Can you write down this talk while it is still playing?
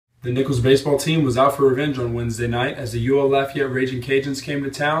The Nicholls baseball team was out for revenge on Wednesday night as the UL-Lafayette Raging Cajuns came to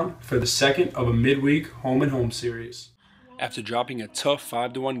town for the second of a midweek home-and-home series. After dropping a tough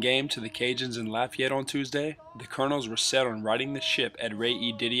 5-1 game to the Cajuns in Lafayette on Tuesday, the Colonels were set on righting the ship at Ray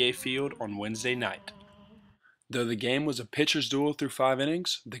E. Didier Field on Wednesday night. Though the game was a pitcher's duel through 5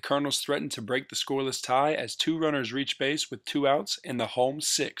 innings, the Colonels threatened to break the scoreless tie as 2 runners reached base with 2 outs in the home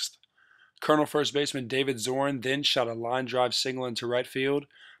 6th. Colonel first baseman David Zorn then shot a line drive single into right field,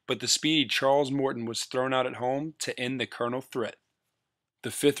 but the speedy Charles Morton was thrown out at home to end the Colonel threat. The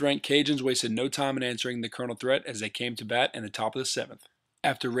 5th-ranked Cajuns wasted no time in answering the Colonel threat as they came to bat in the top of the 7th.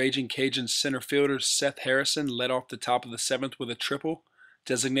 After Raging Cajuns center fielder Seth Harrison led off the top of the 7th with a triple,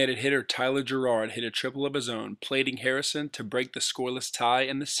 designated hitter Tyler Gerard hit a triple of his own, plating Harrison to break the scoreless tie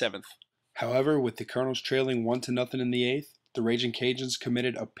in the 7th. However, with the Colonels trailing 1-0 in the 8th, the Raging Cajuns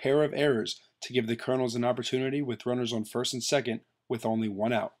committed a pair of errors to give the Colonels an opportunity with runners on first and second with only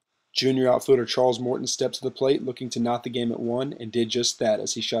 1 out. Junior outfielder Charles Morton stepped to the plate looking to knot the game at 1 and did just that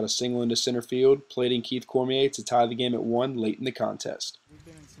as he shot a single into center field, plating Keith Cormier to tie the game at 1 late in the contest. We've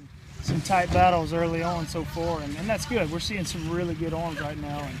been in some tight battles early on so far, and that's good. We're seeing some really good arms right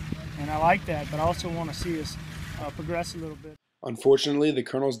now, and I like that, but I also want to see us progress a little bit. Unfortunately, the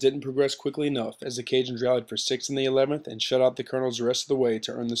Colonels didn't progress quickly enough as the Cajuns rallied for 6 in the 11th and shut out the Colonels the rest of the way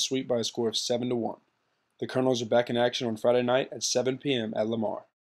to earn the sweep by a score of 7-1. The Colonels are back in action on Friday night at 7 p.m. at Lamar.